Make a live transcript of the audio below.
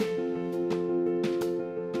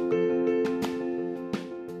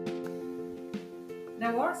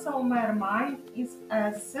Warsow mermaid is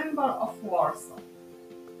a symbol of Warsaw.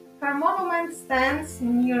 Her monument stands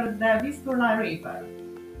near the Vistula River.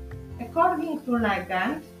 According to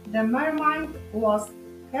legend, the mermaid was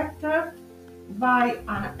captured by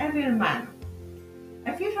an evil man.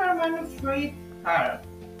 A fisherman freed her.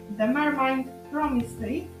 The mermaid promised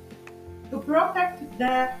to protect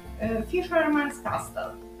the fisherman's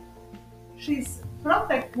castle. She's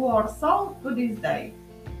protect Warsaw to this day.